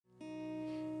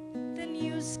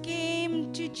news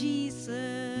came to Jesus,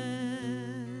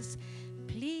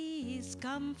 please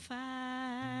come fast.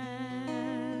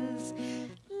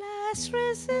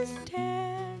 Lazarus is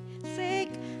dead, sick,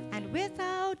 and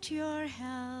without your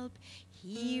help,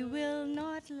 he will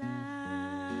not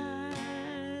last.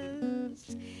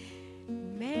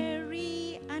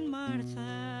 Mary and Martha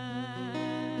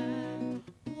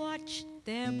watched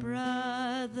their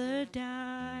brother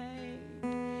die.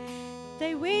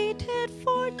 They waited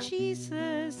for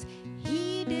Jesus,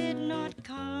 he did not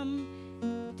come.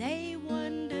 They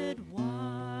wondered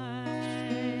why.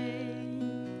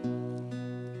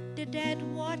 The death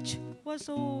watch was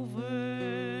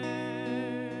over,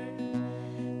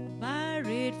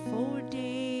 buried for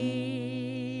days.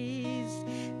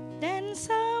 Then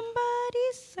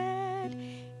somebody said,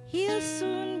 he'll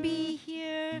soon be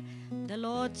here, the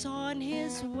Lord's on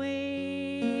his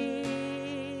way.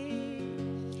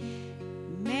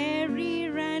 Mary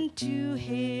ran to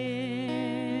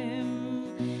him,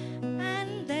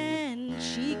 and then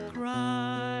she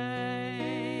cried,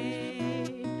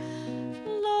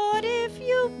 Lord, if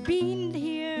you'd been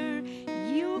here,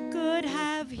 you could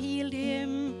have healed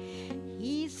him.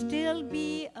 He'd still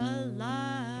be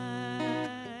alive.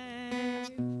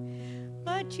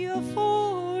 But you're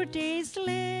 4 days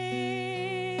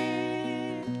late,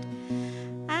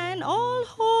 and all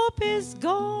hope is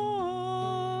gone.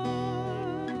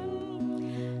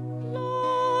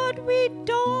 Lord, we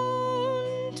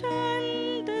don't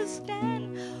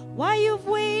understand why you've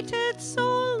waited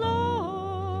so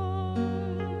long.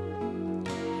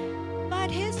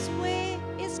 But his way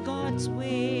is God's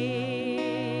way,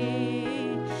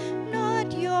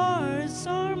 not yours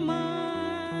or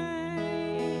mine.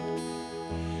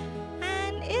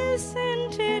 And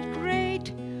isn't it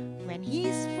great when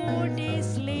he's 4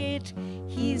 days late,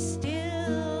 he's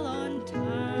still on time.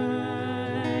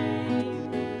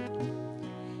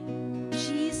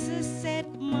 Jesus said,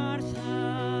 Martha,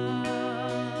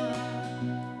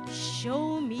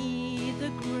 show me the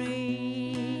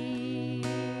grave.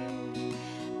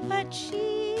 But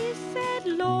she said,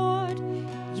 Lord,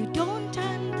 you don't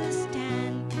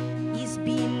understand. He's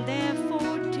been there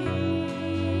 4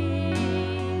 days.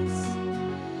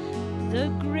 The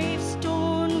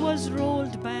gravestone was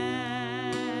rolled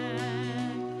back.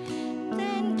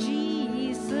 Then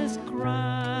Jesus cried,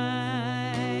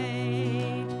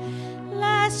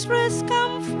 Lazarus,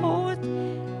 come forth.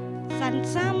 And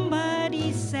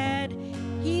somebody said,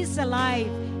 he's alive,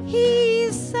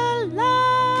 he's alive.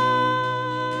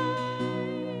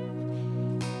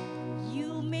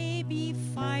 You may be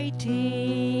fighting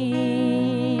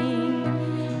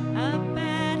a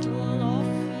battle of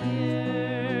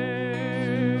fear.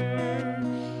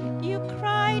 You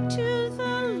cry to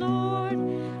the Lord,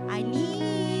 I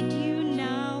need you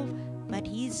now, but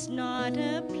he's not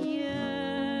appeared.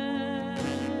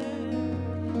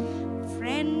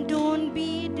 Friend, don't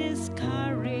be discouraged,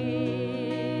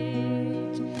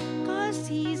 'cause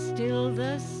he's still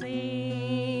the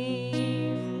same.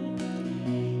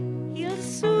 He'll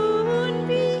soon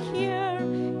be here.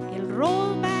 He'll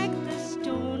roll back the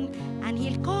stone and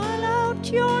he'll call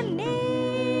out your name.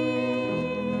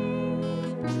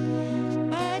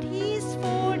 But he's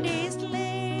 4 days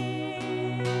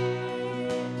late,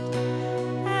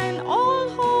 and all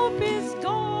hope is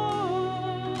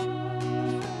gone.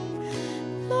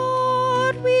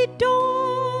 Lord, we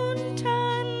don't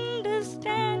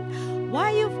understand why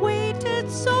you've waited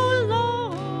so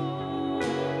long.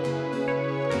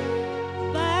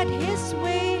 But his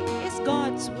way is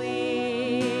God's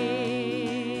way,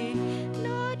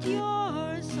 not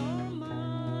yours or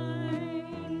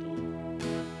mine.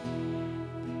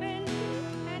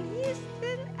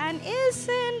 And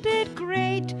isn't it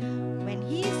great when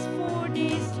he's 4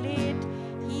 days late,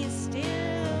 he's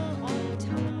still on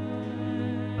time.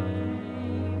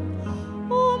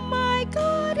 Oh, my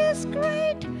God is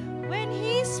great when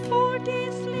he's 4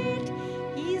 days late.